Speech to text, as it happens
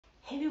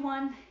Hey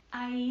everyone,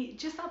 I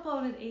just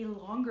uploaded a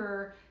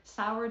longer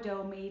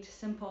sourdough made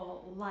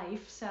simple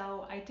life,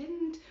 so I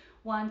didn't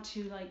want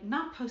to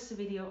not post a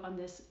video on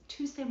this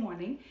Tuesday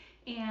morning,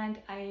 and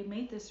I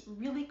made this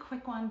really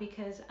quick one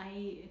because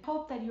I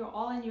hope that you're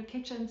all in your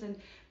kitchens and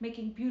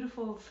making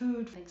beautiful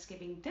food for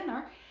Thanksgiving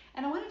dinner,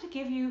 and I wanted to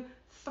give you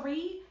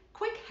 3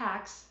 quick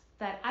hacks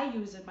that I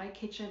use in my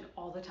kitchen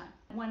all the time.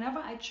 Whenever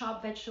I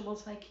chop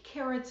vegetables like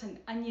carrots and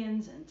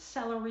onions and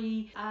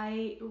celery,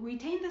 I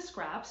retain the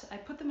scraps, I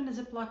put them in a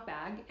Ziploc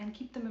bag and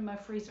keep them in my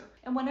freezer.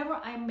 And whenever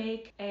I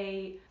make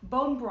a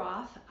bone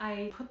broth,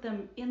 I put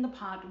them in the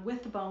pot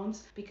with the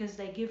bones because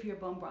they give your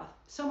bone broth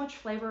so much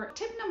flavor.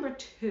 Tip number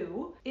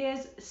 2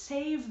 is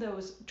save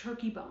those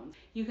turkey bones.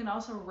 You can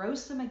also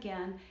roast them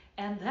again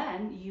and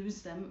then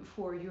use them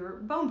for your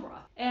bone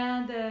broth.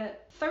 And the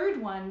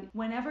third one,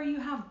 whenever you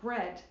have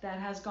bread that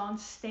has gone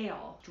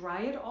stale,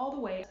 dry it all the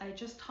way. I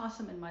just toss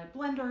them in my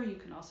blender. You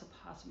can also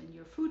toss them in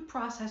your food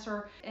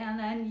processor, and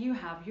then you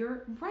have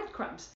your breadcrumbs.